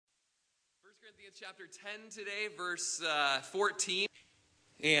Corinthians chapter 10 today, verse 14.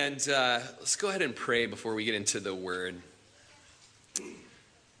 And let's go ahead and pray before we get into the word.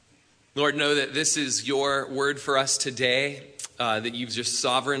 Lord, know that this is your word for us today, that you've just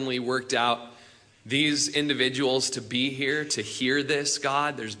sovereignly worked out these individuals to be here, to hear this,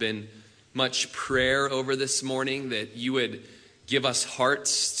 God. There's been much prayer over this morning that you would give us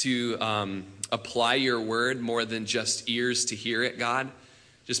hearts to apply your word more than just ears to hear it, God.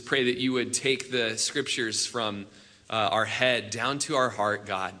 Just pray that you would take the scriptures from our head down to our heart,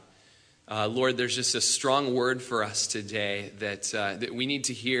 God. Lord, there's just a strong word for us today that we need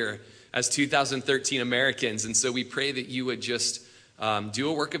to hear as 2013 Americans. And so we pray that you would just do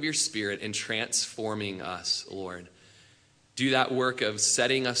a work of your Spirit in transforming us, Lord. Do that work of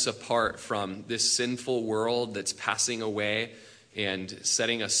setting us apart from this sinful world that's passing away and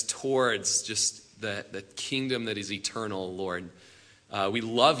setting us towards just the kingdom that is eternal, Lord. We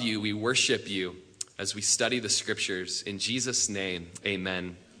love you. We worship you as we study the scriptures. In Jesus' name,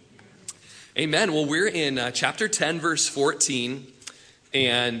 amen. Amen. Well, we're in chapter 10, verse 14.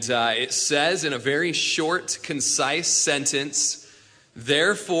 And it says in a very short, concise sentence,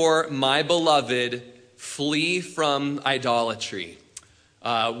 "Therefore, my beloved, flee from idolatry."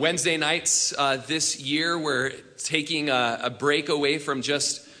 Wednesday nights this year, we're taking a break away from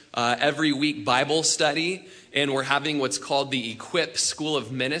just every week Bible study. And we're having what's called the Equip School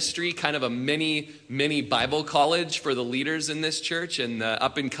of Ministry, kind of a mini Bible college for the leaders in this church and the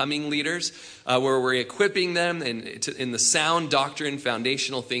up-and-coming leaders, where we're equipping them in the sound doctrine,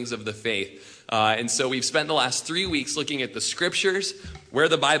 foundational things of the faith. And so we've spent the last 3 weeks looking at the scriptures, where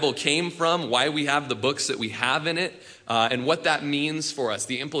the Bible came from, why we have the books that we have in it, and what that means for us,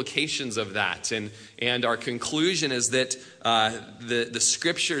 the implications of that. And our conclusion is that the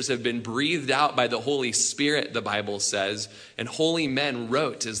scriptures have been breathed out by the Holy Spirit, the Bible says, and holy men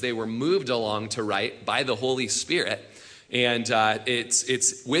wrote as they were moved along to write by the Holy Spirit. And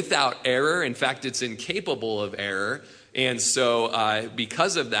it's without error. In fact, it's incapable of error. And so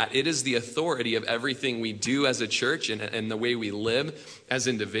because of that, it is the authority of everything we do as a church and the way we live as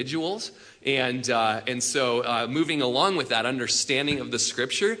individuals. And so moving along with that understanding of the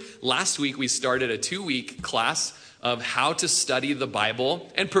scripture, last week we started a 2-week class of how to study the Bible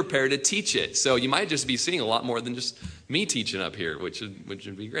and prepare to teach it. So you might just be seeing a lot more than just me teaching up here, which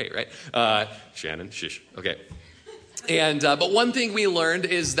would be great, right? Shannon, shush. Okay. And but one thing we learned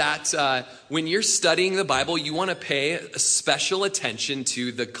is that when you're studying the Bible, you want to pay special attention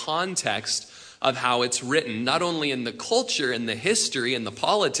to the context of how it's written, not only in the culture and the history and the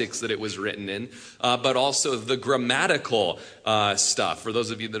politics that it was written in, but also the grammatical stuff. For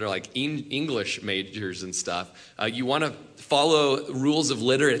those of you that are like English majors and stuff, you want to follow rules of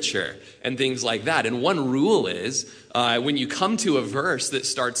literature and things like that. And one rule is when you come to a verse that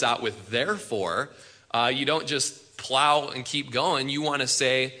starts out with therefore, you don't just plow and keep going. You want to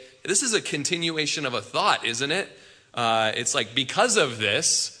say, this is a continuation of a thought, isn't it? It's like, because of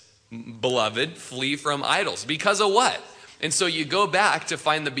this, beloved, flee from idols. Because of what? And so you go back to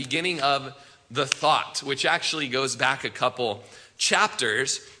find the beginning of the thought, which actually goes back a couple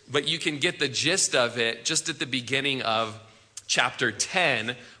chapters, but you can get the gist of it just at the beginning of chapter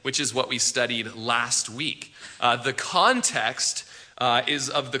 10, which is what we studied last week. The context is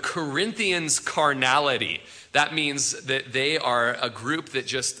of the Corinthians' carnality. That means that they are a group that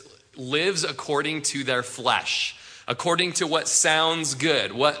just lives according to their flesh, according to what sounds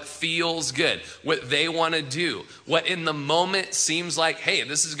good, what feels good, what they want to do, what in the moment seems like, hey,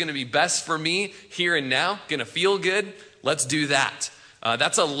 this is going to be best for me here and now, going to feel good, let's do that.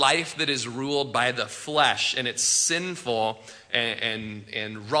 That's a life that is ruled by the flesh, and it's sinful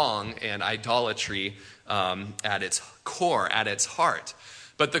and wrong and idolatry at its core, at its heart.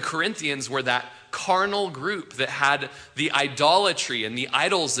 But the Corinthians were that carnal group that had the idolatry and the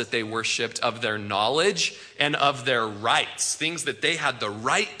idols that they worshipped of their knowledge and of their rights, things that they had the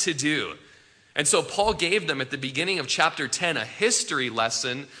right to do. And so Paul gave them at the beginning of chapter 10 a history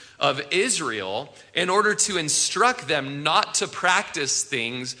lesson of Israel in order to instruct them not to practice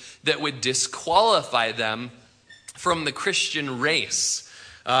things that would disqualify them from the Christian race.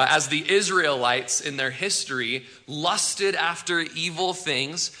 As the Israelites in their history lusted after evil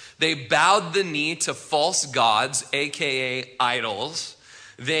things, they bowed the knee to false gods, aka idols.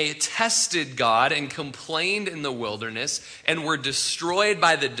 They tested God and complained in the wilderness and were destroyed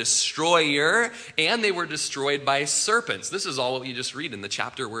by the destroyer, and they were destroyed by serpents. This is all what you just read in the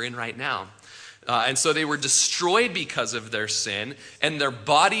chapter we're in right now. And so they were destroyed because of their sin, and their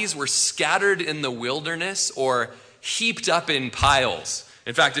bodies were scattered in the wilderness or heaped up in piles.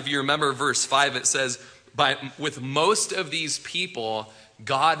 In fact, if you remember verse 5, it says, with most of these people,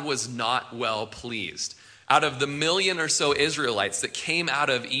 God was not well pleased. Out of the 1 million or so Israelites that came out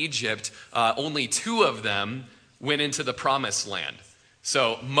of Egypt, only 2 of them went into the promised land.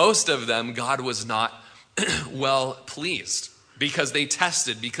 So most of them, God was not well pleased because they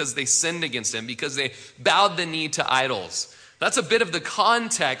tested, because they sinned against him, because they bowed the knee to idols. That's a bit of the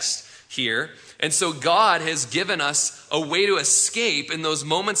context here. And so God has given us a way to escape in those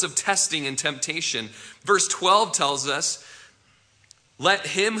moments of testing and temptation. Verse 12 tells us, let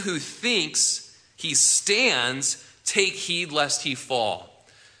him who thinks he stands take heed lest he fall.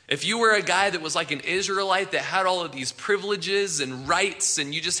 If you were a guy that was like an Israelite that had all of these privileges and rights,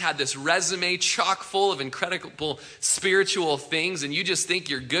 and you just had this resume chock full of incredible spiritual things, and you just think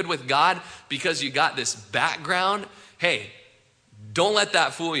you're good with God because you got this background, hey, don't let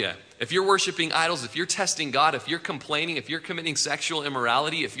that fool you. If you're worshiping idols, if you're testing God, if you're complaining, if you're committing sexual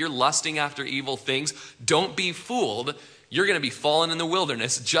immorality, if you're lusting after evil things, don't be fooled. You're going to be falling in the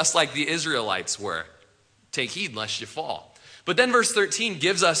wilderness just like the Israelites were. Take heed lest you fall. But then verse 13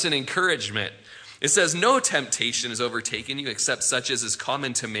 gives us an encouragement. It says, no temptation has overtaken you except such as is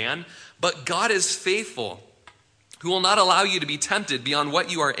common to man, but God is faithful, who will not allow you to be tempted beyond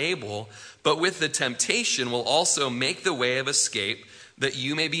what you are able, but with the temptation will also make the way of escape that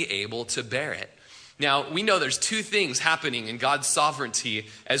you may be able to bear it. Now, we know there's 2 things happening in God's sovereignty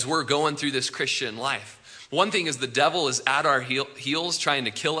as we're going through this Christian life. One thing is the devil is at our heels trying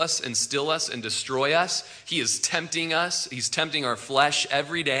to kill us and steal us and destroy us. He is tempting us. He's tempting our flesh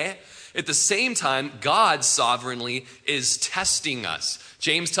every day. At the same time, God sovereignly is testing us.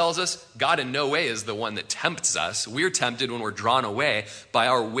 James tells us God in no way is the one that tempts us. We're tempted when we're drawn away by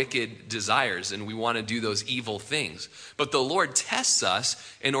our wicked desires and we want to do those evil things. But the Lord tests us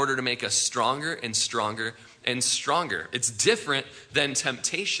in order to make us stronger and stronger and stronger. It's different than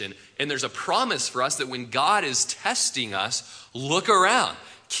temptation. And there's a promise for us that when God is testing us, look around.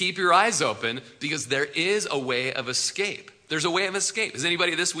 Keep your eyes open because there is a way of escape. There's a way of escape. Is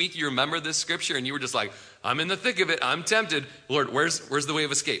anybody this week, you remember this scripture and you were just like, I'm in the thick of it. I'm tempted. Lord, where's the way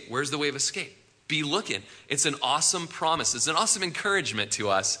of escape? Where's the way of escape? Be looking. It's an awesome promise. It's an awesome encouragement to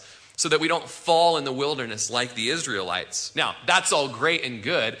us so that we don't fall in the wilderness like the Israelites. Now, that's all great and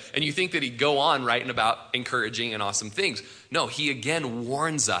good. And you think that he'd go on writing about encouraging and awesome things. No, he again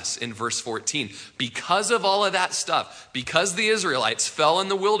warns us in verse 14. Because of all of that stuff, because the Israelites fell in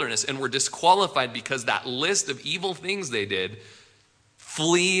the wilderness and were disqualified because that list of evil things they did,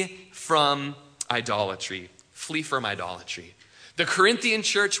 flee from idolatry. Flee from idolatry. The Corinthian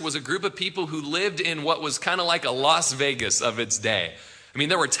church was a group of people who lived in what was kind of like a Las Vegas of its day. I mean,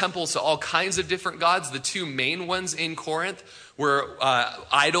 there were temples to all kinds of different gods. The 2 main ones in Corinth were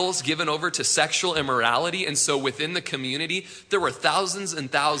idols given over to sexual immorality. And so within the community, there were thousands and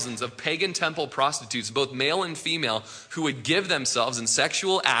thousands of pagan temple prostitutes, both male and female, who would give themselves in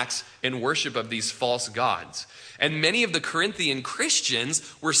sexual acts in worship of these false gods. And many of the Corinthian Christians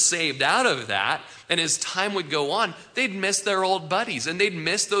were saved out of that. And as time would go on, they'd miss their old buddies and they'd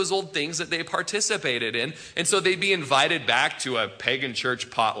miss those old things that they participated in. And so they'd be invited back to a pagan church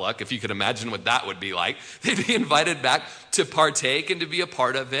potluck, if you could imagine what that would be like. They'd be invited back to partake and to be a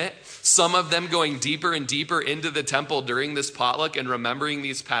part of it. Some of them going deeper and deeper into the temple during this potluck and remembering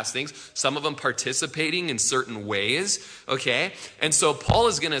these past things. Some of them participating in certain ways, okay? And so Paul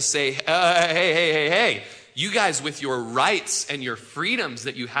is going to say, hey. You guys, with your rights and your freedoms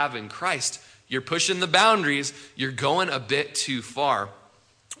that you have in Christ, you're pushing the boundaries. You're going a bit too far.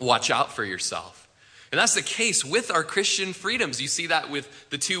 Watch out for yourself. And that's the case with our Christian freedoms. You see that with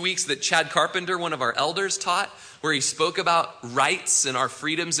the 2 weeks that Chad Carpenter, one of our elders, taught, where he spoke about rights and our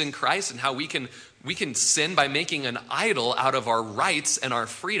freedoms in Christ and how we can sin by making an idol out of our rights and our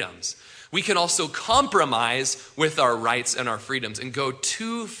freedoms. We can also compromise with our rights and our freedoms and go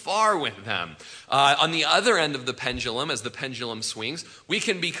too far with them. On the other end of the pendulum, as the pendulum swings, we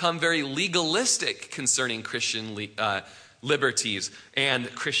can become very legalistic concerning Christian liberties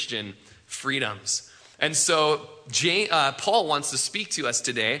and Christian freedoms. And so Paul wants to speak to us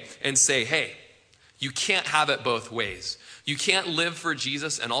today and say, hey, you can't have it both ways. You can't live for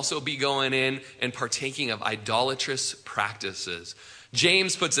Jesus and also be going in and partaking of idolatrous practices.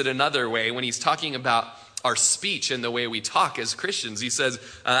 James puts it another way when he's talking about our speech and the way we talk as Christians. He says,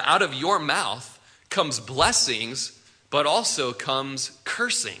 out of your mouth comes blessings, but also comes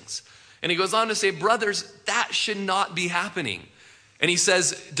cursings. And he goes on to say, brothers, that should not be happening. And he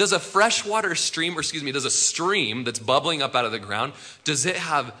says, does a stream that's bubbling up out of the ground, does it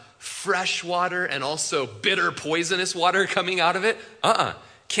have fresh water and also bitter, poisonous water coming out of it?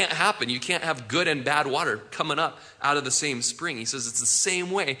 Can't happen. You can't have good and bad water coming up out of the same spring. He says it's the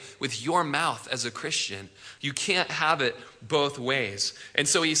same way with your mouth as a Christian. You can't have it both ways. And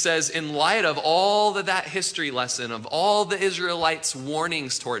so he says, in light of all of that history lesson, of all the Israelites'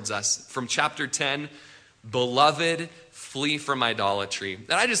 warnings towards us from chapter 10, beloved, flee from idolatry.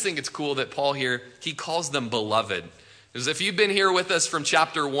 And I just think it's cool that Paul here, he calls them beloved. Because if you've been here with us from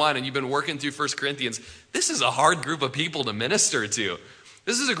chapter 1 and you've been working through 1 Corinthians, this is a hard group of people to minister to.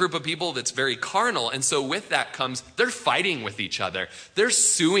 This is a group of people that's very carnal, and so with that comes, they're fighting with each other. They're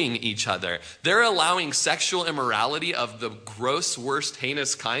suing each other. They're allowing sexual immorality of the gross, worst,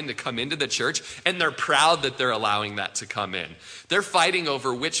 heinous kind to come into the church, and they're proud that they're allowing that to come in. They're fighting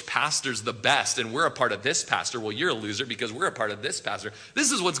over which pastor's the best, and we're a part of this pastor. Well, you're a loser because we're a part of this pastor.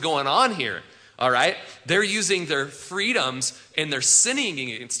 This is what's going on here. All right? They're using their freedoms and they're sinning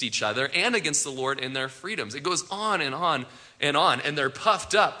against each other and against the Lord in their freedoms. It goes on and on and on. And they're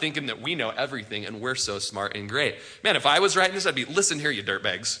puffed up thinking that we know everything and we're so smart and great. Man, if I was writing this, I'd be, listen here, you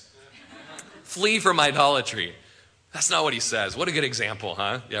dirtbags. Flee from idolatry. That's not what he says. What a good example,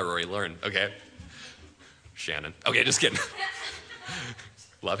 huh? Yeah, Rory, learn. Okay. Shannon. Okay, just kidding.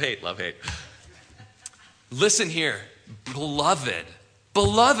 Love, hate, love, hate. Listen here, beloved.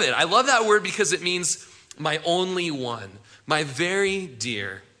 Beloved, I love that word because it means my only one, my very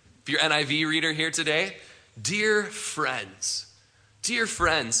dear. If you're an NIV reader here today, dear friends,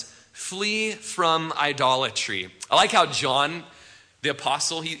 flee from idolatry. I like how John, the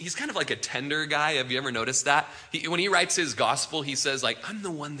apostle, he's kind of like a tender guy. Have you ever noticed that? When he writes his gospel, he says like, I'm the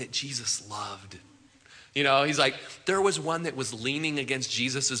one that Jesus loved. You know, he's like, there was one that was leaning against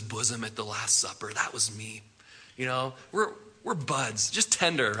Jesus's bosom at the Last Supper. That was me. You know, we're buds, just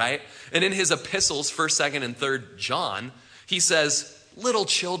tender, right? And in his epistles, 1st, 2nd, and 3rd John, he says, little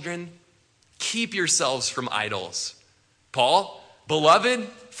children, keep yourselves from idols. Paul, beloved,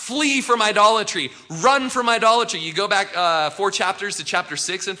 flee from idolatry. Run from idolatry. You go back 4 chapters to chapter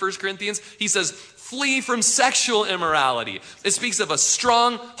 6 in 1 Corinthians, he says, flee from sexual immorality. It speaks of a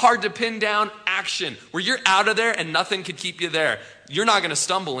strong, hard to pin down action where you're out of there and nothing could keep you there. You're not going to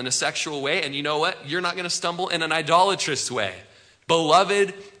stumble in a sexual way, and you know what? You're not going to stumble in an idolatrous way.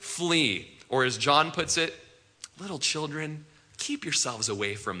 Beloved, flee. Or as John puts it, little children, keep yourselves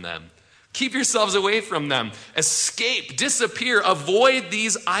away from them. Keep yourselves away from them. Escape, disappear, avoid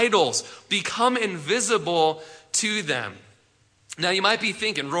these idols. Become invisible to them. Now you might be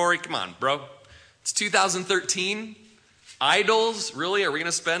thinking, Rory, come on, bro. It's 2013. Idols, really? Are we going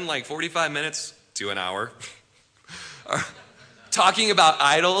to spend like 45 minutes to an hour talking about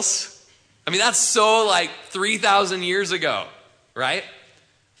idols? I mean, that's so like 3,000 years ago, right?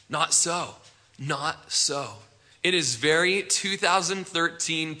 Not so. Not so. It is very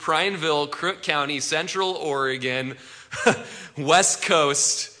 2013, Prineville, Crook County, Central Oregon, West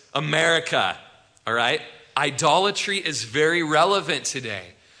Coast, America, all right? Idolatry is very relevant today.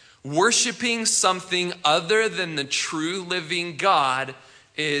 Worshiping something other than the true living God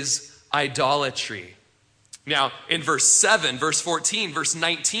is idolatry. Now, in verse 7, verse 14, verse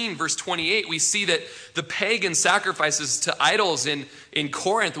 19, verse 28, we see that the pagan sacrifices to idols in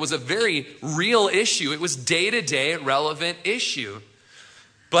Corinth was a very real issue. It was day-to-day relevant issue.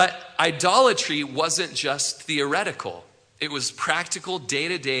 But idolatry wasn't just theoretical. It was practical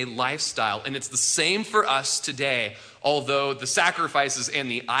day-to-day lifestyle. And it's the same for us today, although the sacrifices and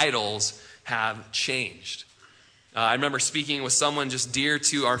the idols have changed. I remember speaking with someone just dear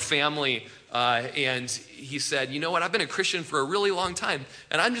to our family, and he said, you know what, I've been a Christian for a really long time,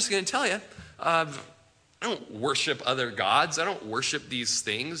 and I'm just going to tell you, I don't worship other gods. I don't worship these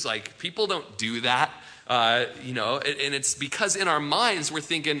things. Like, people don't do that, and it's because in our minds we're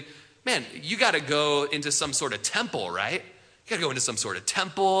thinking, man, you got to go into some sort of temple, right? You got to go into some sort of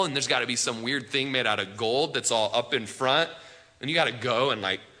temple, and there's got to be some weird thing made out of gold that's all up in front, and you got to go and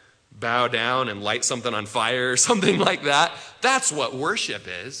like bow down and light something on fire or something like that. That's what worship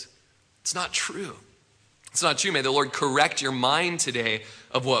is. It's not true. It's not true. May the Lord correct your mind today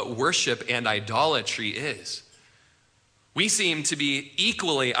of what worship and idolatry is. We seem to be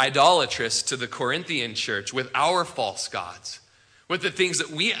equally idolatrous to the Corinthian church with our false gods, with the things that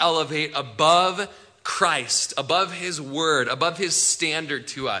we elevate above Christ, above his word, above his standard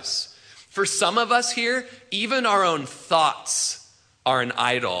to us. For some of us here, even our own thoughts are an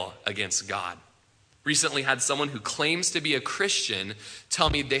idol against God. Recently had someone who claims to be a Christian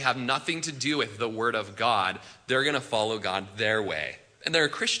tell me they have nothing to do with the word of God. They're going to follow God their way. And they're a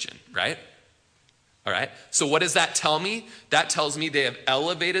Christian, right? All right. So what does that tell me? That tells me they have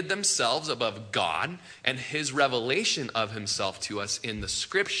elevated themselves above God and his revelation of himself to us in the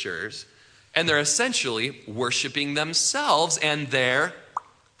scriptures. And they're essentially worshiping themselves and their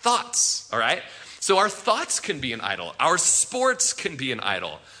Thoughts, all right? So our thoughts can be an idol. Our sports can be an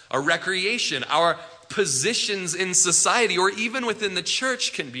idol. Our recreation, our positions in society, or even within the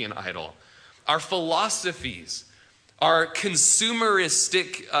church can be an idol. Our philosophies, our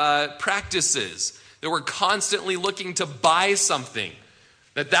consumeristic practices, that we're constantly looking to buy something,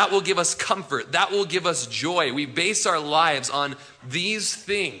 that will give us comfort, that will give us joy. We base our lives on these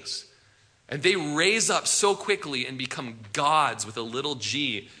things, and they raise up so quickly and become gods with a little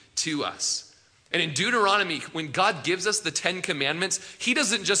g to us. And in Deuteronomy, when God gives us the 10 Commandments, he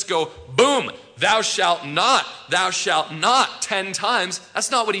doesn't just go, boom, thou shalt not 10 times.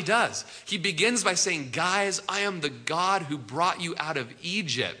 That's not what he does. He begins by saying, guys, I am the God who brought you out of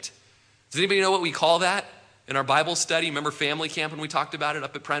Egypt. Does anybody know what we call that in our Bible study? Remember family camp when we talked about it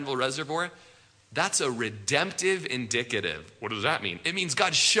up at Prineville Reservoir? That's a redemptive indicative. What does that mean? It means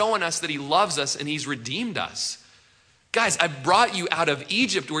God's showing us that he loves us and he's redeemed us. Guys, I brought you out of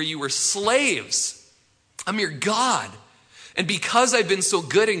Egypt where you were slaves. I'm your God. And because I've been so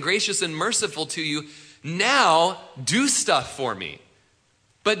good and gracious and merciful to you, now do stuff for me.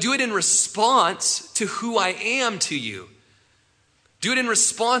 But do it in response to who I am to you. Do it in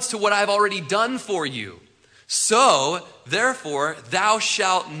response to what I've already done for you. So, therefore, thou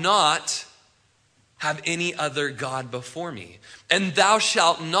shalt not have any other God before me. And thou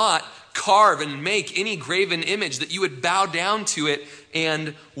shalt not carve and make any graven image that you would bow down to it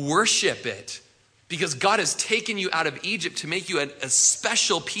and worship it. Because God has taken you out of Egypt to make you a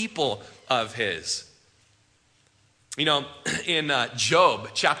special people of his. You know, in Job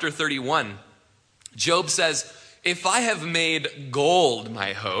chapter 31, Job says, if I have made gold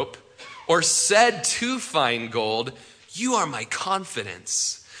my hope, or said to find gold, you are my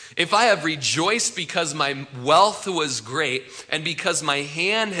confidence. If I have rejoiced because my wealth was great, and because my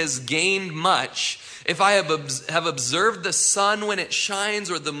hand has gained much, if I have observed the sun when it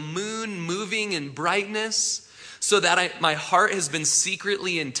shines, or the moon moving in brightness, so that my heart has been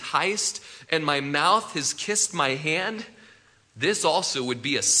secretly enticed, and my mouth has kissed my hand, this also would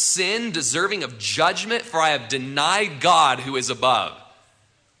be a sin deserving of judgment, for I have denied God who is above.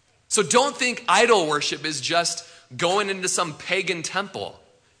 So don't think idol worship is just going into some pagan temple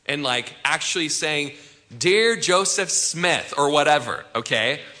and like actually saying, dear Joseph Smith or whatever,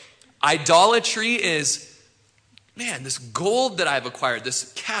 okay? Idolatry is, man, this gold that I've acquired,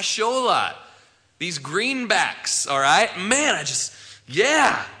 this cashola, these greenbacks, all right? Man,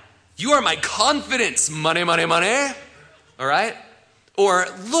 you are my confidence, money, money, money, all right? Or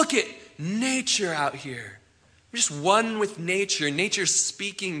look at nature out here. I'm just one with nature. Nature's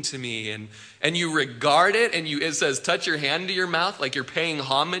speaking to me, and you regard it, and it says, touch your hand to your mouth, like you're paying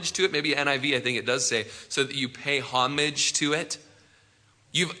homage to it. Maybe NIV, I think it does say, so that you pay homage to it.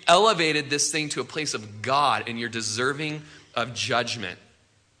 You've elevated this thing to a place of God, and you're deserving of judgment.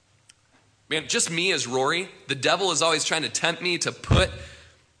 Man, just me as Rory, the devil is always trying to tempt me to put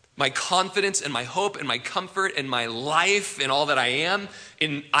my confidence and my hope and my comfort and my life and all that I am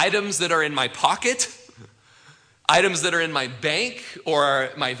in items that are in my pocket, items that are in my bank or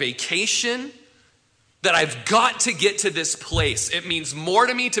my vacation, that I've got to get to this place. It means more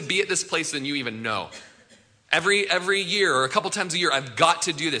to me to be at this place than you even know. Every year or a couple times a year, I've got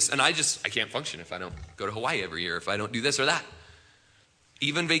to do this. And I can't function if I don't go to Hawaii every year, if I don't do this or that.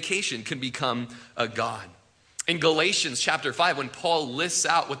 Even vacation can become a god. In Galatians chapter 5, when Paul lists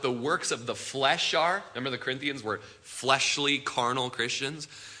out what the works of the flesh are, remember the Corinthians were fleshly, carnal Christians?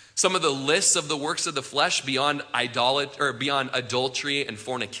 Some of the lists of the works of the flesh beyond adultery and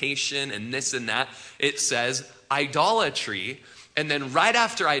fornication and this and that, it says idolatry. And then right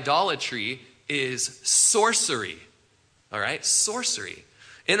after idolatry is sorcery. All right, sorcery.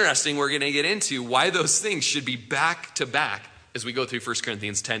 Interesting, we're going to get into why those things should be back to back as we go through 1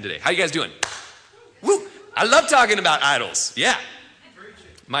 Corinthians 10 today. How you guys doing? Woo! I love talking about idols. Yeah.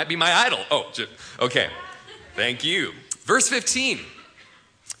 Might be my idol. Oh, okay. Thank you. Verse 15.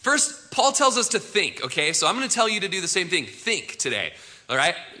 First, Paul tells us to think, okay? So I'm going to tell you to do the same thing. Think today, all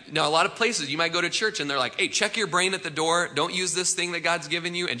right? Now, a lot of places you might go to church and they're like, hey, check your brain at the door. Don't use this thing that God's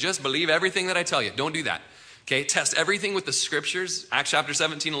given you and just believe everything that I tell you. Don't do that, okay? Test everything with the scriptures. Acts chapter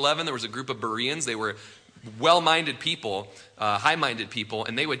 17:11, there was a group of Bereans. They were well-minded people, high-minded people,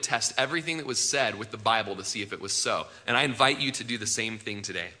 and they would test everything that was said with the Bible to see if it was so. And I invite you to do the same thing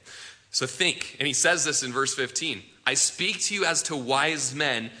today. So think, and he says this in verse 15, I speak to you as to wise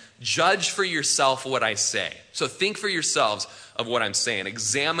men, judge for yourself what I say. So think for yourselves of what I'm saying.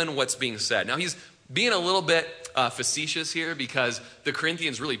 Examine what's being said. Now he's being a little bit facetious here because the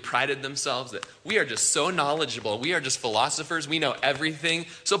Corinthians really prided themselves that we are just so knowledgeable. We are just philosophers. We know everything.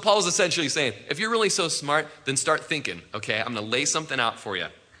 So Paul's essentially saying, if you're really so smart, then start thinking, okay? I'm going to lay something out for you.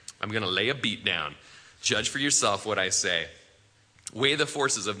 I'm going to lay a beat down. Judge for yourself what I say. Weigh the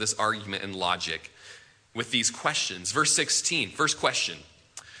forces of this argument and logic with these questions. Verse 16, first question.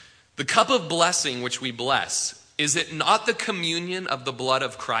 The cup of blessing which we bless, is it not the communion of the blood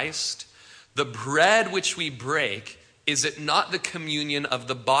of Christ? The bread which we break, is it not the communion of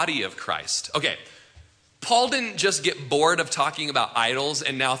the body of Christ? Okay, Paul didn't just get bored of talking about idols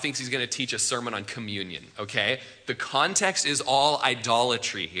and now thinks he's going to teach a sermon on communion, okay? The context is all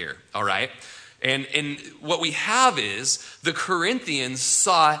idolatry here, all right? And what we have is the Corinthians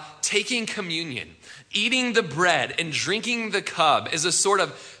saw taking communion, eating the bread and drinking the cup as a sort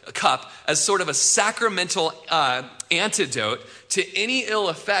of a sacramental antidote to any ill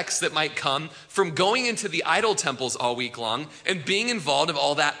effects that might come from going into the idol temples all week long and being involved of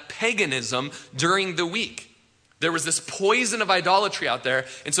all that paganism during the week. There was this poison of idolatry out there,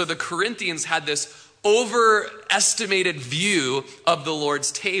 and so the Corinthians had this overestimated view of the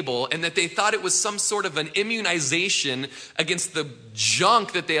Lord's table, and that they thought it was some sort of an immunization against the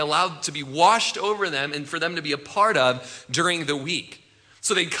junk that they allowed to be washed over them and for them to be a part of during the week.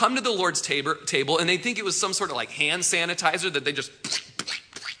 So they'd come to the Lord's table and they'd think it was some sort of like hand sanitizer that they just,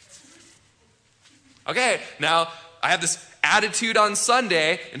 okay, now I have this attitude on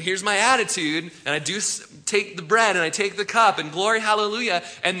Sunday, and here's my attitude, and I do take the bread and I take the cup and glory, hallelujah.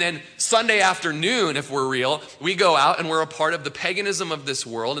 And then Sunday afternoon, if we're real, we go out and we're a part of the paganism of this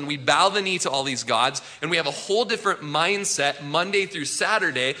world, and we bow the knee to all these gods, and we have a whole different mindset Monday through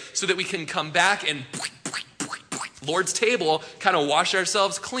Saturday so that we can come back and Lord's table, kind of wash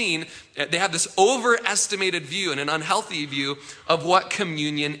ourselves clean. They have this overestimated view and an unhealthy view of what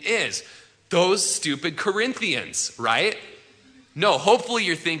communion is. Those stupid Corinthians, right? No, hopefully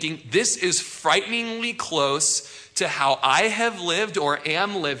you're thinking, this is frighteningly close to how I have lived or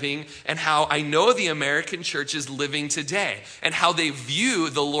am living, and how I know the American church is living today, and how they view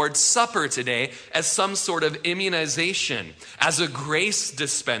the Lord's Supper today as some sort of immunization, as a grace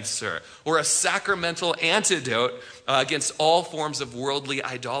dispenser, or a sacramental antidote against all forms of worldly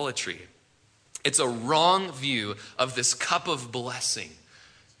idolatry. It's a wrong view of this cup of blessing,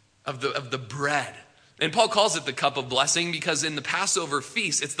 of the bread. And Paul calls it the cup of blessing because in the Passover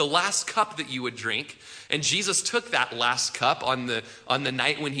feast, it's the last cup that you would drink. And Jesus took that last cup on the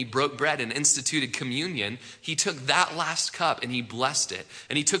night when he broke bread and instituted communion. He took that last cup and he blessed it.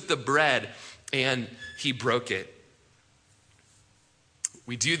 And he took the bread and he broke it.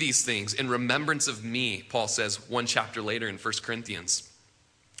 We do these things in remembrance of me, Paul says one chapter later in 1 Corinthians.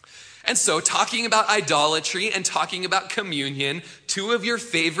 And so talking about idolatry and talking about communion, two of your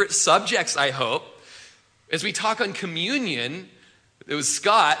favorite subjects, I hope. As we talk on communion, it was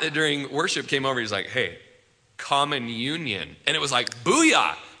Scott that during worship came over. He's like, hey, common union. And it was like,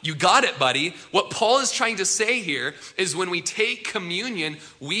 booyah, you got it, buddy. What Paul is trying to say here is when we take communion,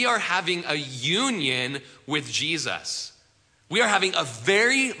 we are having a union with Jesus. We are having a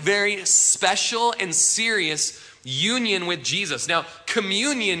very, very special and serious union with Jesus. Now,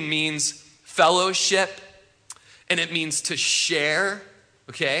 communion means fellowship, and it means to share,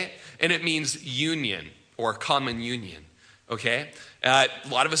 okay? And it means union. Or common union, okay? A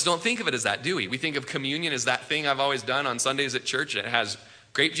lot of us don't think of it as that, do we? We think of communion as that thing I've always done on Sundays at church. It has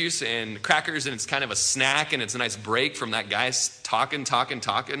grape juice and crackers, and it's kind of a snack, and it's a nice break from that guy talking.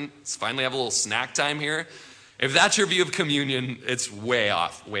 Let's finally have a little snack time here. If that's your view of communion, it's way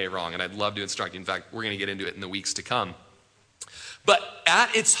off, way wrong, and I'd love to instruct you. In fact, we're going to get into it in the weeks to come. But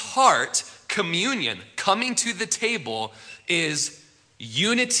at its heart, communion, coming to the table, is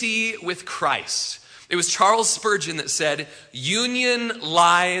unity with Christ. It was Charles Spurgeon that said, union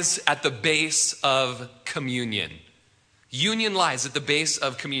lies at the base of communion. Union lies at the base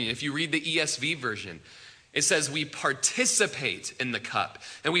of communion. If you read the ESV version, it says we participate in the cup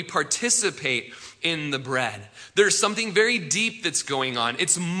and we participate in the bread. There's something very deep that's going on.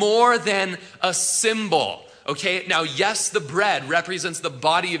 It's more than a symbol. Okay, now yes, the bread represents the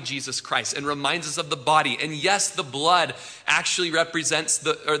body of Jesus Christ and reminds us of the body. And yes, the blood actually represents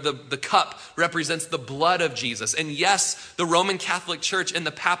the cup represents the blood of Jesus. And yes, the Roman Catholic Church and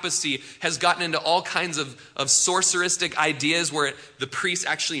the papacy has gotten into all kinds of sorceristic ideas where the priest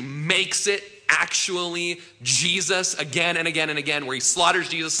actually makes it actually Jesus again and again and again, where he slaughters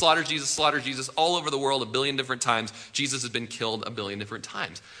Jesus all over the world 1 billion different times. Jesus has been killed 1 billion different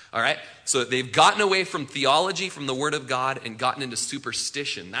times. All right? So they've gotten away from theology, from the word of God, and gotten into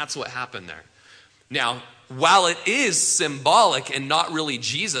superstition. That's what happened there. Now, while it is symbolic and not really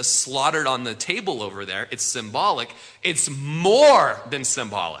Jesus slaughtered on the table over there, it's symbolic, it's more than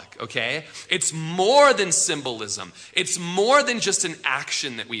symbolic, okay? It's more than symbolism. It's more than just an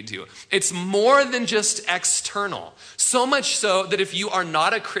action that we do. It's more than just external. So much so that if you are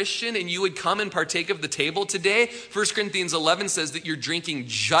not a Christian and you would come and partake of the table today, 1 Corinthians 11 says that you're drinking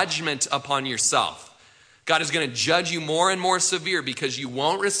judgment upon yourself. God is going to judge you more and more severe because you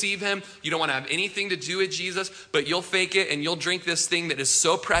won't receive him. You don't want to have anything to do with Jesus, but you'll fake it and you'll drink this thing that is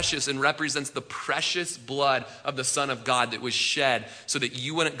so precious and represents the precious blood of the Son of God that was shed so that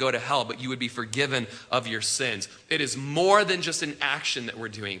you wouldn't go to hell, but you would be forgiven of your sins. It is more than just an action that we're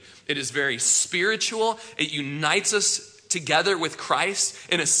doing. It is very spiritual. It unites us together with Christ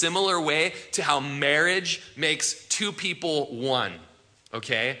in a similar way to how marriage makes two people one,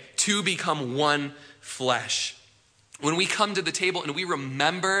 okay? Two become one flesh. When we come to the table and we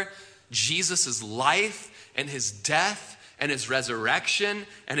remember Jesus' life and his death and his resurrection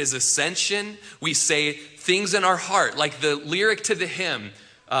and his ascension, we say things in our heart, like the lyric to the hymn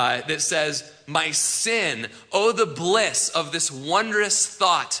that says, my sin, oh the bliss of this wondrous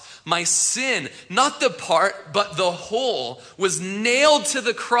thought, my sin, not the part, but the whole, was nailed to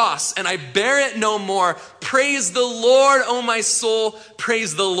the cross, and I bear it no more. Praise the Lord, oh my soul,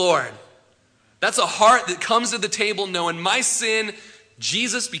 praise the Lord. That's a heart that comes to the table knowing my sin,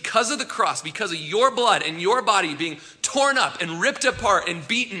 Jesus, because of the cross, because of your blood and your body being torn up and ripped apart and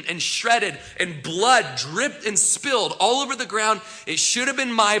beaten and shredded and blood dripped and spilled all over the ground. It should have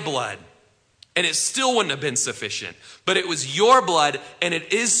been my blood and it still wouldn't have been sufficient. But it was your blood and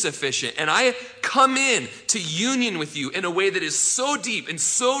it is sufficient. And I come in to union with you in a way that is so deep and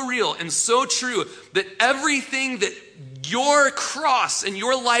so real and so true that everything that your cross and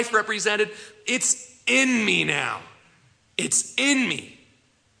your life represented, it's in me now. It's in me.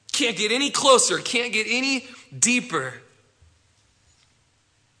 Can't get any closer, can't get any deeper.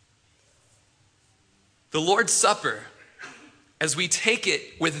 The Lord's Supper, as we take it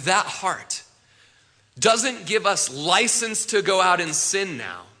with that heart, doesn't give us license to go out and sin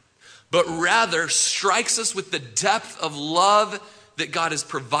now, but rather strikes us with the depth of love that God has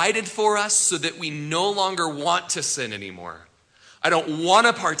provided for us so that we no longer want to sin anymore. I don't want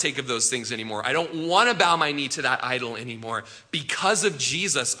to partake of those things anymore. I don't want to bow my knee to that idol anymore. Because of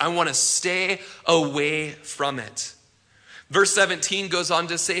Jesus, I want to stay away from it. Verse 17 goes on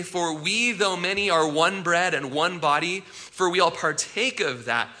to say, for we, though many, are one bread and one body, for we all partake of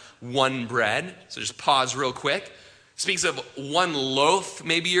that one bread. So just pause real quick. Speaks of one loaf,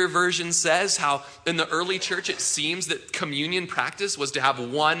 maybe your version says, how in the early church it seems that communion practice was to have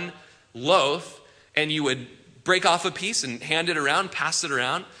one loaf and you would break off a piece and hand it around, pass it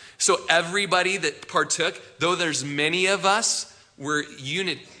around. So everybody that partook, though there's many of us,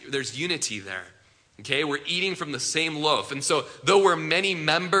 there's unity there. Okay, we're eating from the same loaf. And so though we're many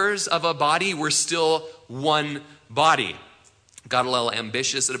members of a body, we're still one body. Got a little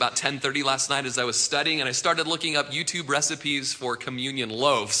ambitious at about 10:30 last night as I was studying, and I started looking up YouTube recipes for communion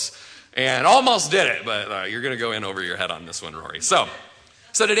loaves, and almost did it, but you're going to go in over your head on this one, Rory. So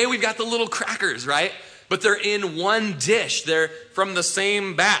today we've got the little crackers, right? But they're in one dish. They're from the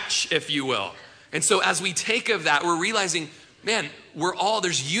same batch, if you will. And so as we take of that, we're realizing, man,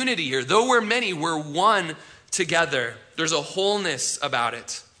 there's unity here. Though we're many, we're one together. There's a wholeness about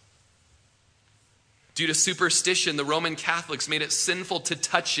it. Due to superstition, the Roman Catholics made it sinful to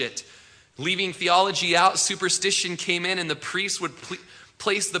touch it. Leaving theology out, superstition came in, and the priest would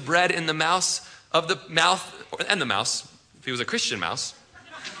place the bread in the mouth, and the mouse, if he was a Christian mouse.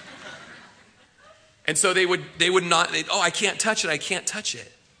 And so they would not, I can't touch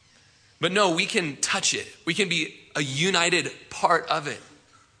it. But no, we can touch it. We can be a united part of it.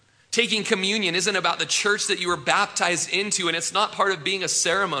 Taking communion isn't about the church that you were baptized into, and it's not part of being a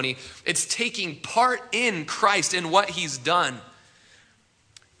ceremony. It's taking part in Christ and what he's done.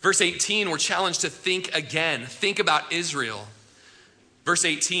 Verse 18, we're challenged to think again. Think about Israel. Verse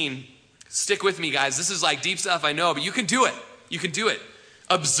 18, stick with me, guys. This is like deep stuff, I know, but you can do it. You can do it.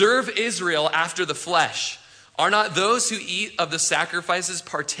 Observe Israel after the flesh. Are not those who eat of the sacrifices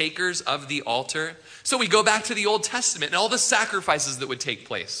partakers of the altar? So we go back to the Old Testament and all the sacrifices that would take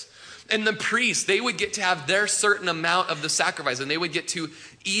place. And the priests, they would get to have their certain amount of the sacrifice, and they would get to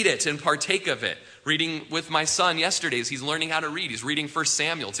eat it and partake of it. Reading with my son yesterday as he's learning how to read. He's reading 1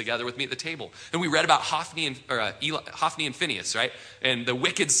 Samuel together with me at the table. And we read about Hophni and Phinehas, right? And the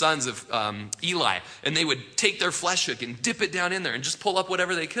wicked sons of Eli. And they would take their flesh hook and dip it down in there and just pull up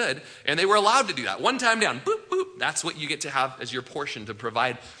whatever they could. And they were allowed to do that. One time down, boop, boop. That's what you get to have as your portion to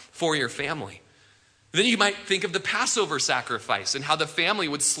provide for your family. Then you might think of the Passover sacrifice and how the family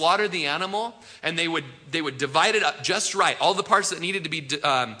would slaughter the animal and they would divide it up just right. All the parts that needed to be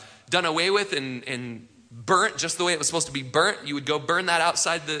done away with and burnt just the way it was supposed to be burnt, you would go burn that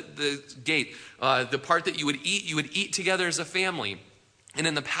outside the gate. The part that you would eat together as a family. And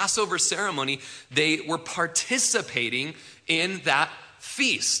in the Passover ceremony, they were participating in that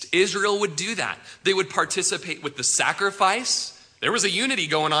feast. Israel would do that. They would participate with the sacrifice. There was a unity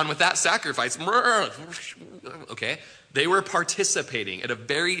going on with that sacrifice. Okay, they were participating at a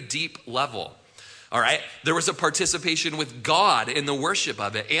very deep level. All right, there was a participation with God in the worship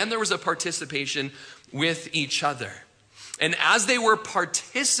of it, and there was a participation with each other. And as they were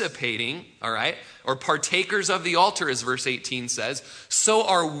participating, all right, or partakers of the altar, as verse 18 says, so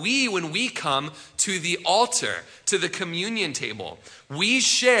are we when we come to the altar, to the communion table. We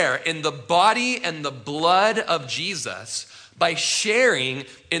share in the body and the blood of Jesus by sharing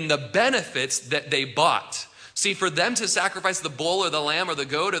in the benefits that they bought. See, for them to sacrifice the bull or the lamb or the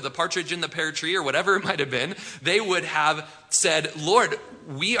goat or the partridge in the pear tree or whatever it might have been, they would have said, Lord,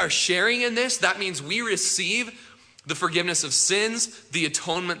 we are sharing in this. That means we receive the forgiveness of sins, the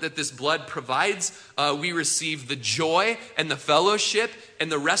atonement that this blood provides. We receive the joy and the fellowship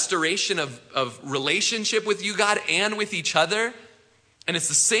and the restoration of relationship with you, God, and with each other. And it's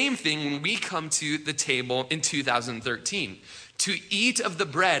the same thing when we come to the table in 2013. To eat of the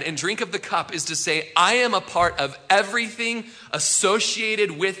bread and drink of the cup is to say, I am a part of everything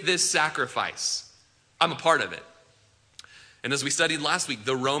associated with this sacrifice. I'm a part of it. And as we studied last week,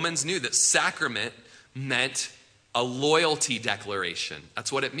 the Romans knew that sacrament meant a loyalty declaration.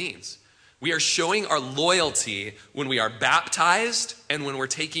 That's what it means. We are showing our loyalty when we are baptized and when we're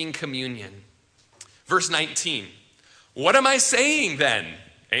taking communion. Verse 19. What am I saying then?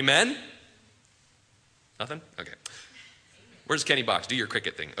 Amen? Nothing? Okay. Where's Kenny Box? Do your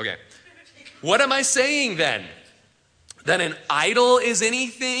cricket thing. Okay. What am I saying then? That an idol is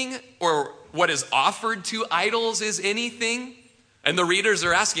anything, or what is offered to idols is anything? And the readers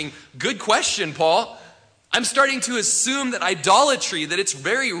are asking, good question, Paul. I'm starting to assume that idolatry, that it's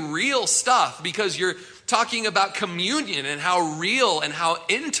very real stuff because you're talking about communion and how real and how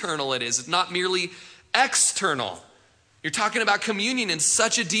internal it is. It's not merely external. You're talking about communion in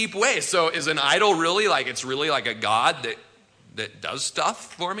such a deep way. So is an idol really like a God that does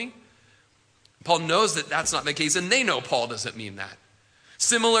stuff for me? Paul knows that that's not the case, and they know Paul doesn't mean that.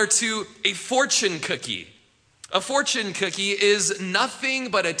 Similar to a fortune cookie. A fortune cookie is nothing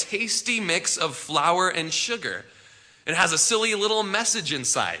but a tasty mix of flour and sugar. It has a silly little message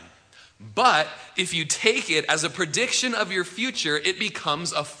inside. But if you take it as a prediction of your future, it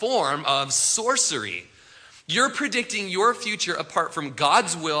becomes a form of sorcery. You're predicting your future apart from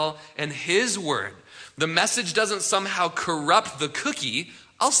God's will and His word. The message doesn't somehow corrupt the cookie.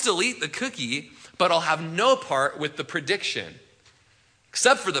 I'll still eat the cookie, but I'll have no part with the prediction.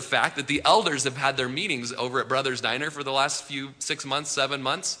 Except for the fact that the elders have had their meetings over at Brothers Diner for the last 6 months, 7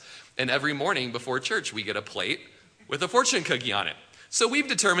 months, and every morning before church we get a plate with a fortune cookie on it. So we've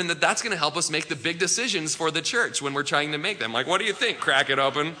determined that that's going to help us make the big decisions for the church when we're trying to make them. Like, what do you think? Crack it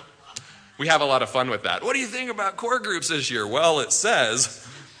open. We have a lot of fun with that. What do you think about core groups this year? Well, it says...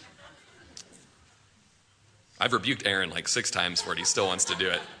 I've rebuked Aaron like 6 times for it. He still wants to do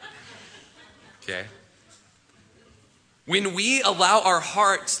it. Okay? When we allow our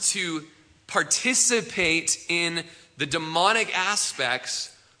hearts to participate in the demonic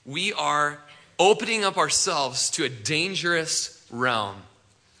aspects, we are opening up ourselves to a dangerous realm.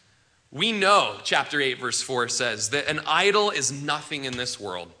 We know, chapter 8, verse 4 says, that an idol is nothing in this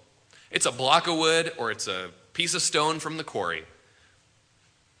world. It's a block of wood or it's a piece of stone from the quarry.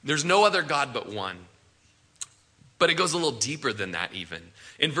 There's no other God but one. But it goes a little deeper than that even.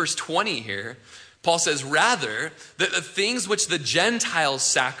 In verse 20 here, Paul says, rather, that the things which the Gentiles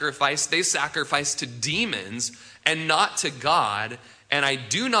sacrifice, they sacrifice to demons and not to God, and I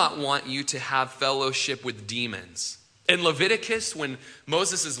do not want you to have fellowship with demons. In Leviticus, when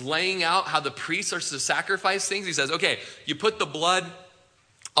Moses is laying out how the priests are to sacrifice things, he says, okay, you put the blood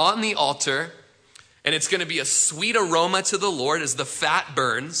on the altar, and it's going to be a sweet aroma to the Lord as the fat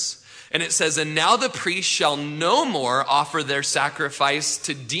burns. And it says, and now the priest shall no more offer their sacrifice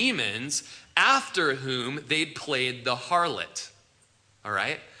to demons, after whom they'd played the harlot. All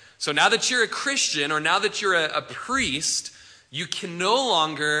right? So now that you're a Christian, or now that you're a priest, you can no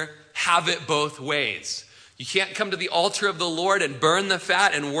longer have it both ways. You can't come to the altar of the Lord and burn the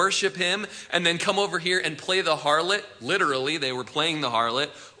fat and worship him, and then come over here and play the harlot. Literally, they were playing the harlot.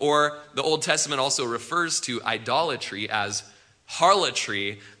 Or the Old Testament also refers to idolatry as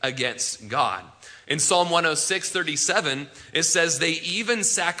harlotry against God. In Psalm 106:37, it says, they even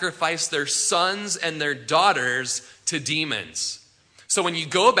sacrifice their sons and their daughters to demons. So when you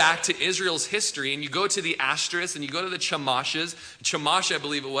go back to Israel's history and you go to the Ashtoreths and you go to the Chemosh's, Chemosh, I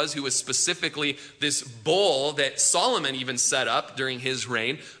believe it was, who was specifically this bull that Solomon even set up during his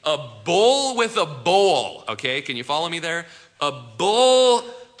reign, a bull with a bowl, okay? Can you follow me there? A bull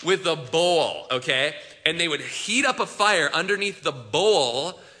with a bowl, okay? And they would heat up a fire underneath the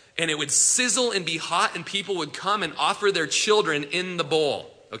bowl, and it would sizzle and be hot, and people would come and offer their children in the bowl,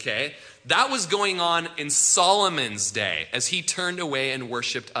 okay? That was going on in Solomon's day as he turned away and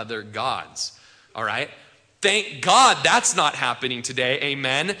worshiped other gods, all right? Thank God that's not happening today,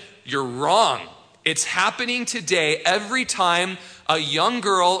 amen? You're wrong. It's happening today every time a young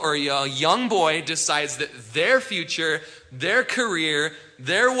girl or a young boy decides that their future, their career,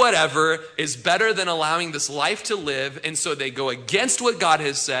 their whatever is better than allowing this life to live, and so they go against what God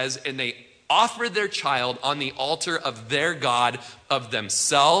has says, and they offer their child on the altar of their God, of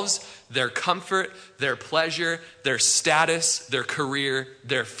themselves, their comfort, their pleasure, their status, their career,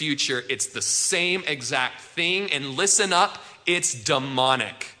 their future. It's the same exact thing. And listen up, it's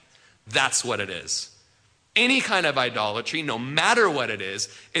demonic. That's what it is. Any kind of idolatry, no matter what it is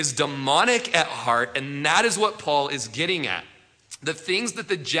demonic at heart. And that is what Paul is getting at. The things that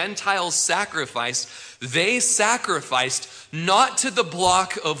the Gentiles sacrificed, they sacrificed not to the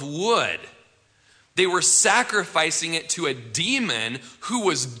block of wood. They were sacrificing it to a demon who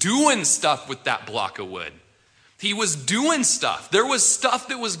was doing stuff with that block of wood. He was doing stuff. There was stuff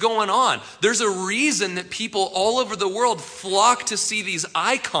that was going on. There's a reason that people all over the world flock to see these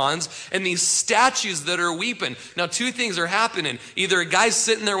icons and these statues that are weeping. Now, two things are happening. Either a guy's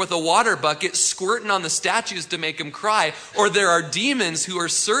sitting there with a water bucket squirting on the statues to make them cry, or there are demons who are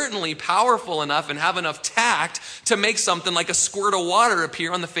certainly powerful enough and have enough tact to make something like a squirt of water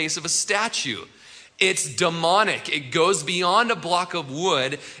appear on the face of a statue. It's demonic. It goes beyond a block of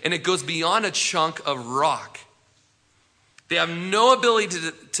wood, and it goes beyond a chunk of rock. They have no ability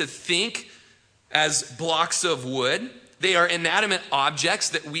to think as blocks of wood. They are inanimate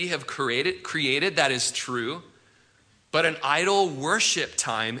objects that we have created. That is true. But an idol worship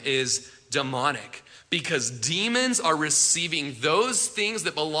time is demonic, because demons are receiving those things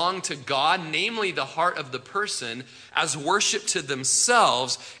that belong to God, namely the heart of the person, as worship to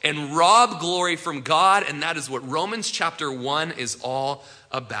themselves and rob glory from God. And that is what Romans chapter 1 is all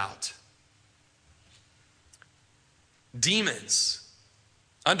about. Demons,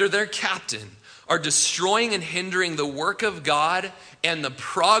 under their captain, are destroying and hindering the work of God and the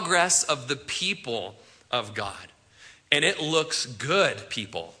progress of the people of God. And it looks good,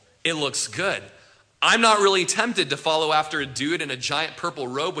 people. It looks good. I'm not really tempted to follow after a dude in a giant purple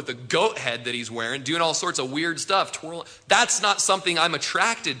robe with a goat head that he's wearing, doing all sorts of weird stuff. That's not something I'm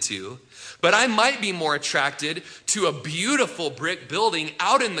attracted to. But I might be more attracted to a beautiful brick building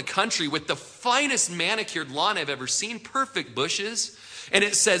out in the country with the finest manicured lawn I've ever seen, perfect bushes. And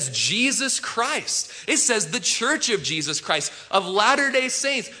it says Jesus Christ. It says the Church of Jesus Christ of Latter-day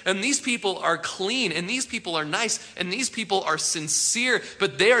Saints. And these people are clean, and these people are nice, and these people are sincere,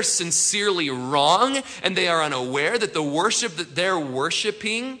 but they are sincerely wrong, and they are unaware that the worship that they're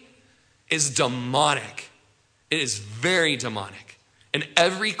worshiping is demonic. It is very demonic. And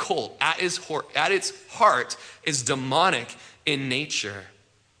every cult at its heart is demonic in nature.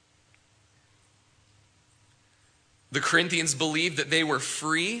 The Corinthians believed that they were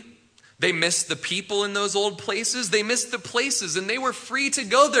free. They missed the people in those old places. They missed the places, and they were free to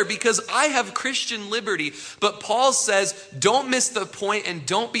go there because I have Christian liberty. But Paul says, don't miss the point and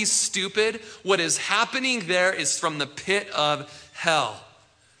don't be stupid. What is happening there is from the pit of hell.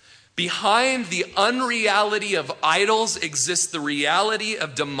 Behind the unreality of idols exists the reality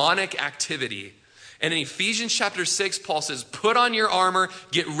of demonic activity. And in Ephesians chapter 6, Paul says, put on your armor,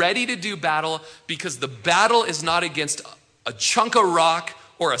 get ready to do battle, because the battle is not against a chunk of rock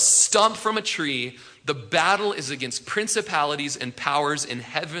or a stump from a tree. The battle is against principalities and powers in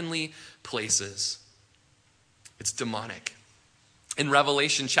heavenly places. It's demonic. In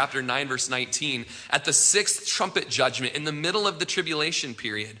Revelation chapter 9, verse 19, at the sixth trumpet judgment, in the middle of the tribulation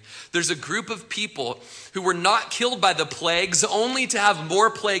period, there's a group of people who were not killed by the plagues, only to have more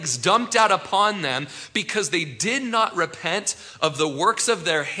plagues dumped out upon them because they did not repent of the works of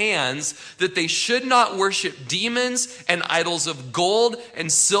their hands, that they should not worship demons and idols of gold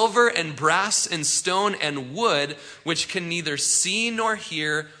and silver and brass and stone and wood, which can neither see nor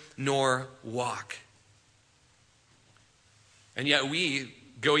hear nor walk. And yet we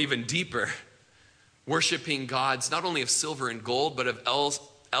go even deeper, worshiping gods not only of silver and gold, but of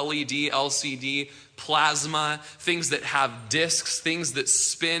LED, LCD, plasma, things that have discs, things that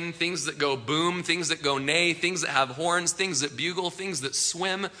spin, things that go boom, things that go neigh, things that have horns, things that bugle, things that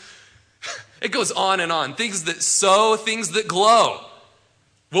swim. It goes on and on. Things that sow, things that glow.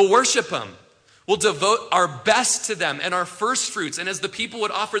 We'll worship them. We'll devote our best to them and our first fruits. And as the people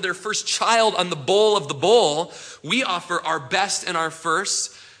would offer their first child on the bowl of the bowl, we offer our best and our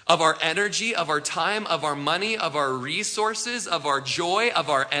first of our energy, of our time, of our money, of our resources, of our joy, of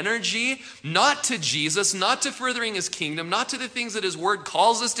our energy, not to Jesus, not to furthering his kingdom, not to the things that his word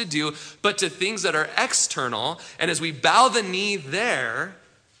calls us to do, but to things that are external. And as we bow the knee there,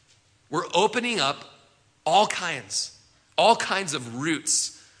 we're opening up all kinds of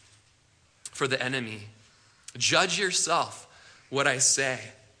roots for the enemy. Judge yourself what I say.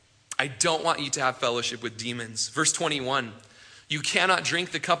 I don't want you to have fellowship with demons. Verse 21, you cannot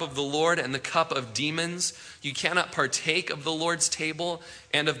drink the cup of the Lord and the cup of demons. You cannot partake of the Lord's table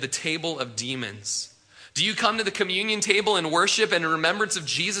and of the table of demons. Do you come to the communion table and worship in remembrance of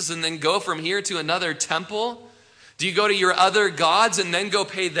Jesus and then go from here to another temple? Do you go to your other gods and then go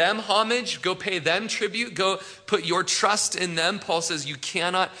pay them homage, go pay them tribute, go put your trust in them? Paul says you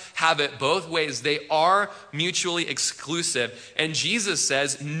cannot have it both ways. They are mutually exclusive. And Jesus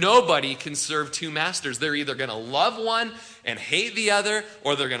says nobody can serve two masters. They're either going to love one and hate the other,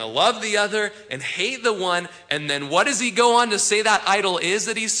 or they're going to love the other and hate the one. And then what does he go on to say that idol is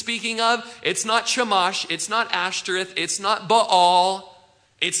that he's speaking of? It's not Shamash, it's not Ashtoreth, it's not Baal,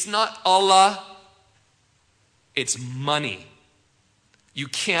 it's not Allah. It's money. You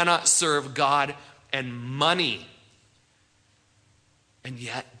cannot serve God and money. And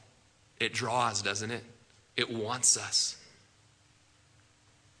yet, it draws, doesn't it? It wants us.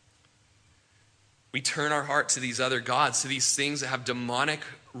 We turn our heart to these other gods, to these things that have demonic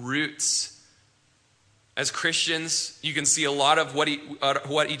roots. As Christians, you can see a lot of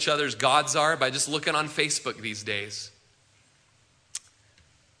what each other's gods are by just looking on Facebook these days.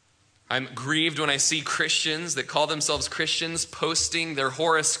 I'm grieved when I see Christians that call themselves Christians posting their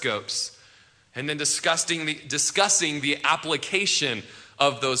horoscopes and then discussing the application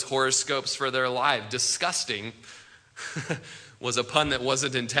of those horoscopes for their life. Disgusting was a pun that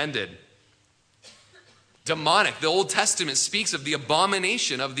wasn't intended. Demonic. The Old Testament speaks of the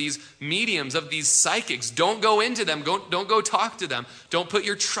abomination of these mediums, of these psychics. Don't go into them. Don't go talk to them. Don't put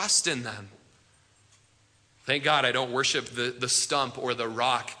your trust in them. Thank God I don't worship the stump or the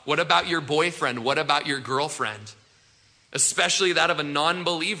rock. What about your boyfriend? What about your girlfriend? Especially that of a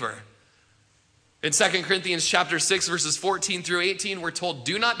non-believer. In 2 Corinthians chapter 6, verses 14 through 18, we're told,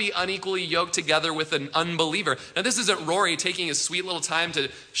 do not be unequally yoked together with an unbeliever. Now, this isn't Rory taking his sweet little time to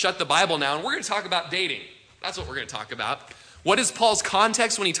shut the Bible down. We're going to talk about dating. That's what we're going to talk about. What is Paul's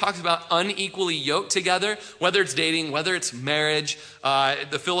context when he talks about unequally yoked together? Whether it's dating, whether it's marriage.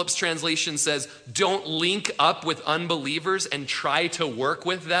 The Phillips translation says, don't link up with unbelievers and try to work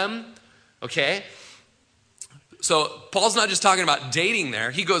with them. Okay? So Paul's not just talking about dating there.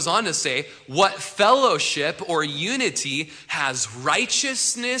 He goes on to say, what fellowship or unity has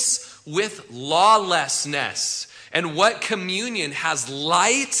righteousness with lawlessness? And what communion has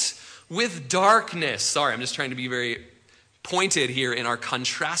light with darkness? Sorry, I'm just trying to be very pointed here in our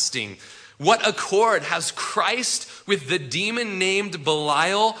contrasting. What accord has Christ with the demon named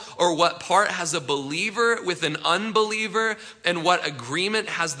Belial? Or what part has a believer with an unbeliever? And what agreement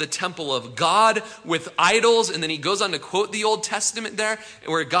has the temple of God with idols? And then he goes on to quote the Old Testament there,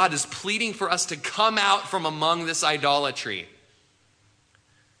 where God is pleading for us to come out from among this idolatry.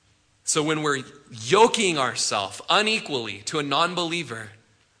 So when we're yoking ourselves unequally to a non-believer,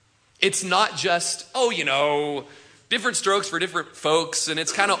 it's not just, different strokes for different folks, and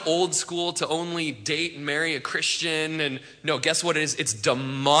it's kind of old school to only date and marry a Christian. And no, guess what it is? It's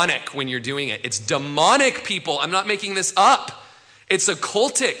demonic when you're doing it. It's demonic, people. I'm not making this up. It's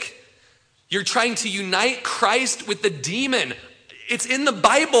occultic. You're trying to unite Christ with the demon. It's in the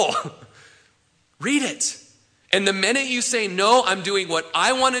Bible. Read it. And the minute you say, no, I'm doing what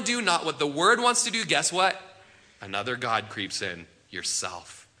I want to do, not what the word wants to do, guess what? Another God creeps in,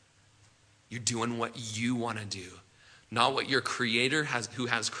 yourself. You're doing what you want to do. Not what your creator who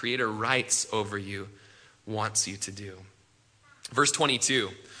has creator rights over you wants you to do. Verse 22,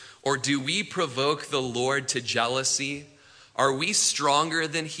 or do we provoke the Lord to jealousy? Are we stronger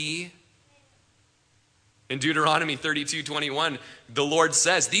than he? In Deuteronomy 32:21, the Lord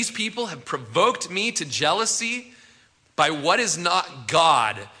says, these people have provoked me to jealousy by what is not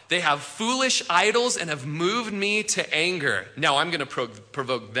God. They have foolish idols and have moved me to anger. Now I'm going to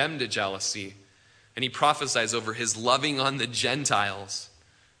provoke them to jealousy. And he prophesies over his loving on the Gentiles.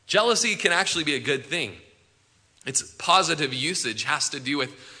 Jealousy can actually be a good thing. Its positive usage has to do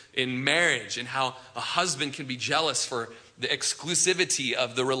with in marriage and how a husband can be jealous for the exclusivity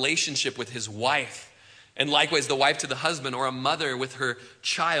of the relationship with his wife. And likewise, the wife to the husband, or a mother with her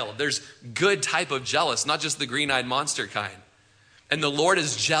child. There's good type of jealous, not just the green-eyed monster kind. And the Lord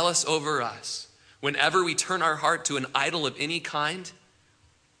is jealous over us. Whenever we turn our heart to an idol of any kind,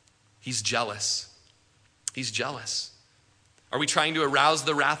 he's jealous. He's jealous. Are we trying to arouse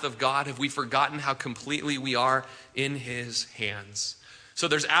the wrath of God? Have we forgotten how completely we are in his hands? So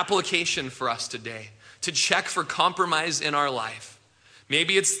there's application for us today to check for compromise in our life.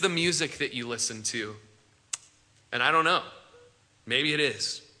 Maybe it's the music that you listen to. And I don't know. Maybe it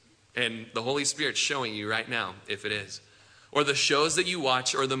is. And the Holy Spirit's showing you right now if it is. Or the shows that you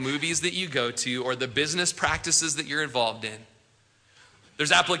watch, or the movies that you go to, or the business practices that you're involved in.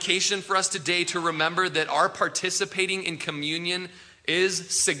 There's application for us today to remember that our participating in communion is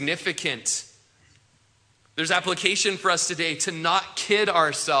significant. There's application for us today to not kid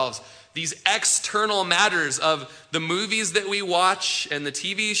ourselves. These external matters of the movies that we watch and the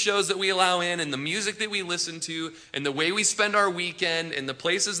TV shows that we allow in and the music that we listen to and the way we spend our weekend and the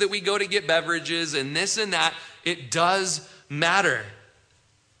places that we go to get beverages and this and that, it does matter.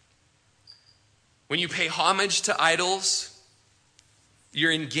 When you pay homage to idols,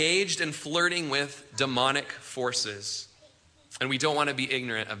 you're engaged and flirting with demonic forces. And we don't want to be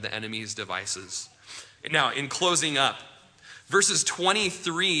ignorant of the enemy's devices. Now, in closing up, verses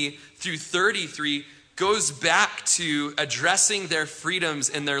 23 through 33 goes back to addressing their freedoms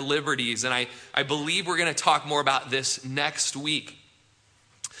and their liberties. And I believe we're going to talk more about this next week.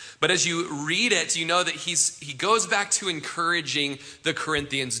 But as you read it, you know that he goes back to encouraging the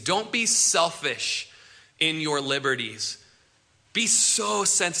Corinthians. Don't be selfish in your liberties. Be so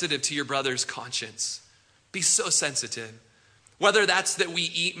sensitive to your brother's conscience. Be so sensitive. Whether that's that we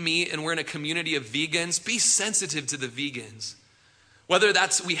eat meat and we're in a community of vegans, be sensitive to the vegans. Whether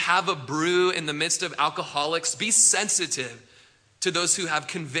that's we have a brew in the midst of alcoholics, be sensitive to those who have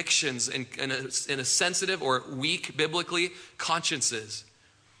convictions in a sensitive or weak, biblically, consciences.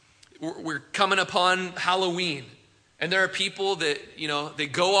 We're coming upon Halloween. And there are people that, they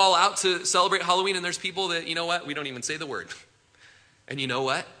go all out to celebrate Halloween. And there's people that, we don't even say the word. And you know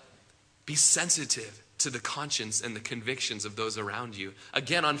what? Be sensitive to the conscience and the convictions of those around you.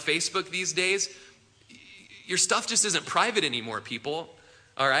 Again, on Facebook these days, your stuff just isn't private anymore, people.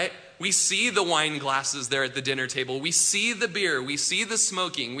 All right? We see the wine glasses there at the dinner table. We see the beer. We see the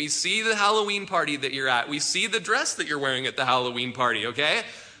smoking. We see the Halloween party that you're at. We see the dress that you're wearing at the Halloween party, okay?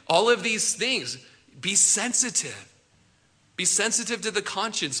 All of these things. Be sensitive. Be sensitive to the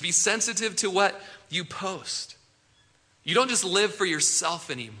conscience. Be sensitive to what you post. You don't just live for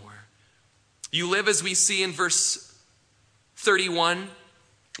yourself anymore. You live as we see in verse 31,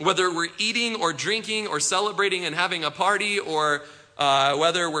 whether we're eating or drinking or celebrating and having a party or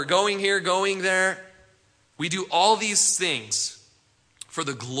whether we're going here, going there. We do all these things for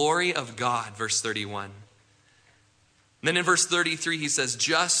the glory of God, verse 31. And then in verse 33, he says,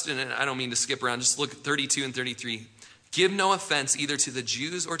 and I don't mean to skip around, just look at 32 and 33. Give no offense either to the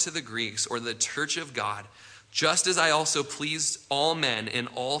Jews or to the Greeks or the church of God, just as I also pleased all men in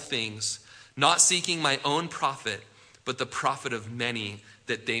all things, not seeking my own profit, but the profit of many,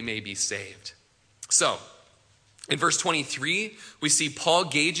 that they may be saved. So, in verse 23, we see Paul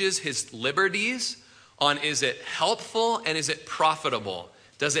gauges his liberties on is it helpful and is it profitable?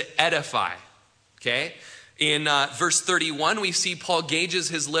 Does it edify? Okay? In verse 31, we see Paul gauges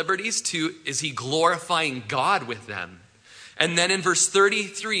his liberties to, is he glorifying God with them? And then in verse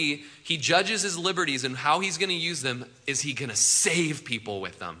 33, he judges his liberties and how he's going to use them. Is he going to save people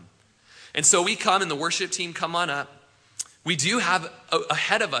with them? And so we come and the worship team come on up. We do have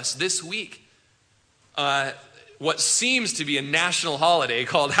ahead of us this week what seems to be a national holiday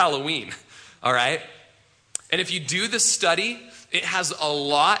called Halloween. All right? And if you do the study, it has a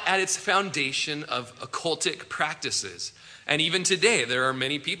lot at its foundation of occultic practices. And even today, there are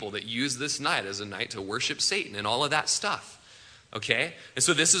many people that use this night as a night to worship Satan and all of that stuff. Okay? And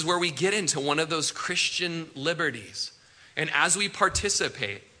so this is where we get into one of those Christian liberties. And as we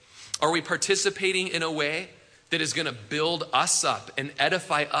participate, are we participating in a way that is going to build us up and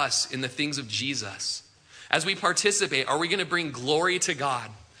edify us in the things of Jesus? As we participate, are we going to bring glory to God?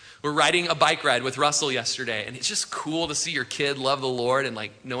 We're riding a bike ride with Russell yesterday, and it's just cool to see your kid love the Lord and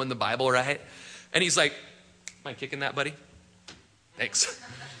like knowing the Bible, right? And he's like, am I kicking that, buddy? Thanks.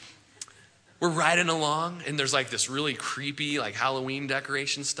 We're riding along, and there's like this really creepy like Halloween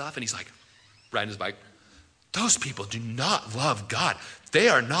decoration stuff, and he's like riding his bike. Those people do not love God. They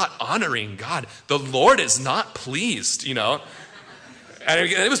are not honoring God. The Lord is not pleased, And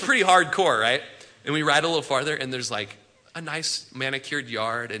it was pretty hardcore, right? And we ride a little farther, and there's like a nice manicured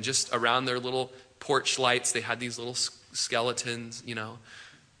yard, and just around their little porch lights, they had these little skeletons, you know.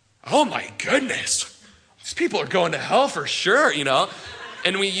 Oh my goodness, these people are going to hell for sure, you know.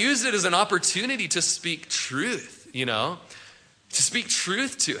 And we use it as an opportunity to speak truth, you know, to speak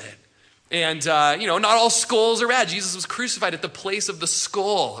truth to it. And, not all skulls are bad. Jesus was crucified at the place of the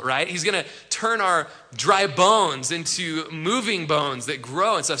skull, right? He's going to turn our dry bones into moving bones that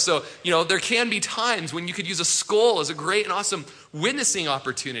grow and stuff. So, there can be times when you could use a skull as a great and awesome witnessing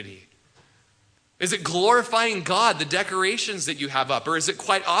opportunity. Is it glorifying God, the decorations that you have up? Or is it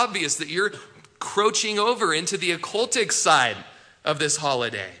quite obvious that you're crouching over into the occultic side of this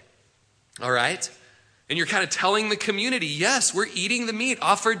holiday? All right? And you're kind of telling the community, yes, we're eating the meat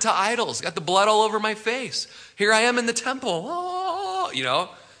offered to idols. Got the blood all over my face. Here I am in the temple. Oh,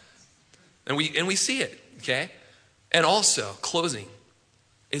 And we see it, okay? And also, closing,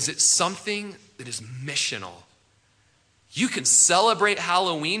 is it something that is missional? You can celebrate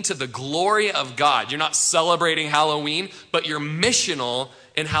Halloween to the glory of God. You're not celebrating Halloween, but you're missional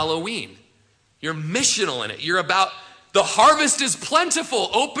in Halloween. You're missional in it. You're about the harvest is plentiful.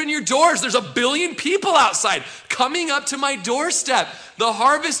 Open your doors. There's 1 billion people outside coming up to my doorstep. The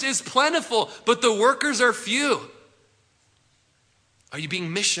harvest is plentiful, but the workers are few. Are you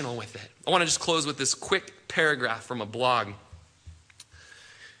being missional with it? I want to just close with this quick paragraph from a blog. It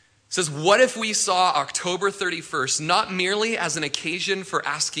says, what if we saw October 31st not merely as an occasion for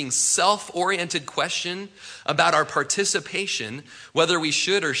asking self-oriented questions about our participation, whether we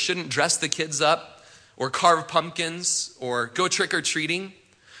should or shouldn't dress the kids up, or carve pumpkins, or go trick-or-treating.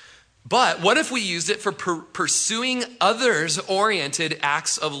 But what if we used it for pursuing others-oriented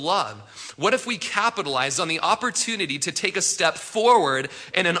acts of love? What if we capitalized on the opportunity to take a step forward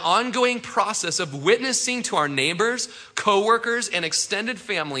in an ongoing process of witnessing to our neighbors, coworkers, and extended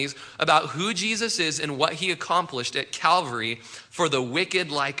families about who Jesus is and what he accomplished at Calvary for the wicked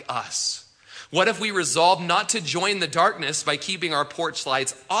like us? What if we resolved not to join the darkness by keeping our porch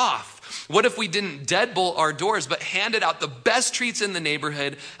lights off? What if we didn't deadbolt our doors, but handed out the best treats in the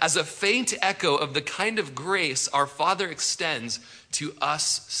neighborhood as a faint echo of the kind of grace our Father extends to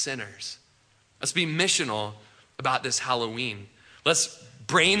us sinners? Let's be missional about this Halloween. Let's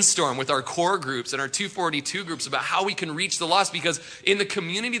brainstorm with our core groups and our 242 groups about how we can reach the lost, because in the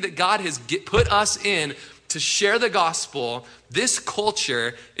community that God has put us in to share the gospel, this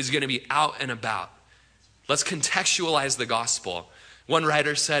culture is going to be out and about. Let's contextualize the gospel. One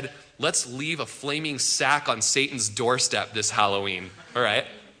writer said, let's leave a flaming sack on Satan's doorstep this Halloween. All right?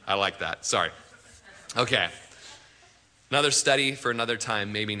 I like that. Sorry. Okay. Another study for another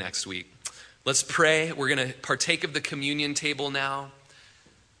time, maybe next week. Let's pray. We're going to partake of the communion table now.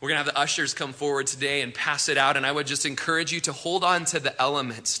 We're going to have the ushers come forward today and pass it out. And I would just encourage you to hold on to the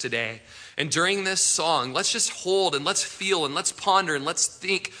elements today. And during this song, let's just hold and let's feel and let's ponder and let's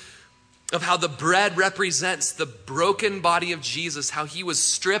think of how the bread represents the broken body of Jesus, how he was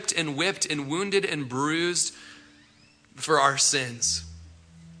stripped and whipped and wounded and bruised for our sins.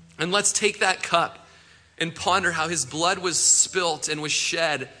 And let's take that cup and ponder how his blood was spilt and was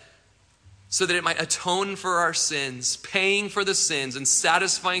shed so that it might atone for our sins, paying for the sins and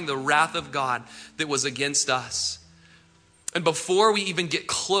satisfying the wrath of God that was against us. And before we even get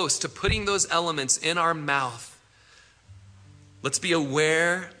close to putting those elements in our mouth, let's be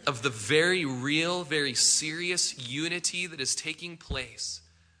aware of the very real, very serious unity that is taking place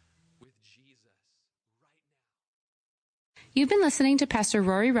with Jesus right now. You've been listening to Pastor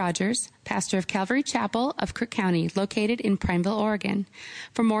Rory Rogers, pastor of Calvary Chapel of Crook County, located in Prineville, Oregon.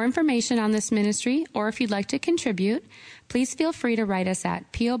 For more information on this ministry, or if you'd like to contribute, please feel free to write us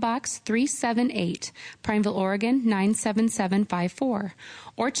at P.O. Box 378, Prineville, Oregon 97754,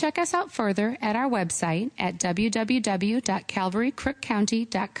 or check us out further at our website at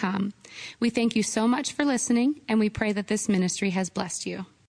www.calvarycrookcounty.com. We thank you so much for listening, and we pray that this ministry has blessed you.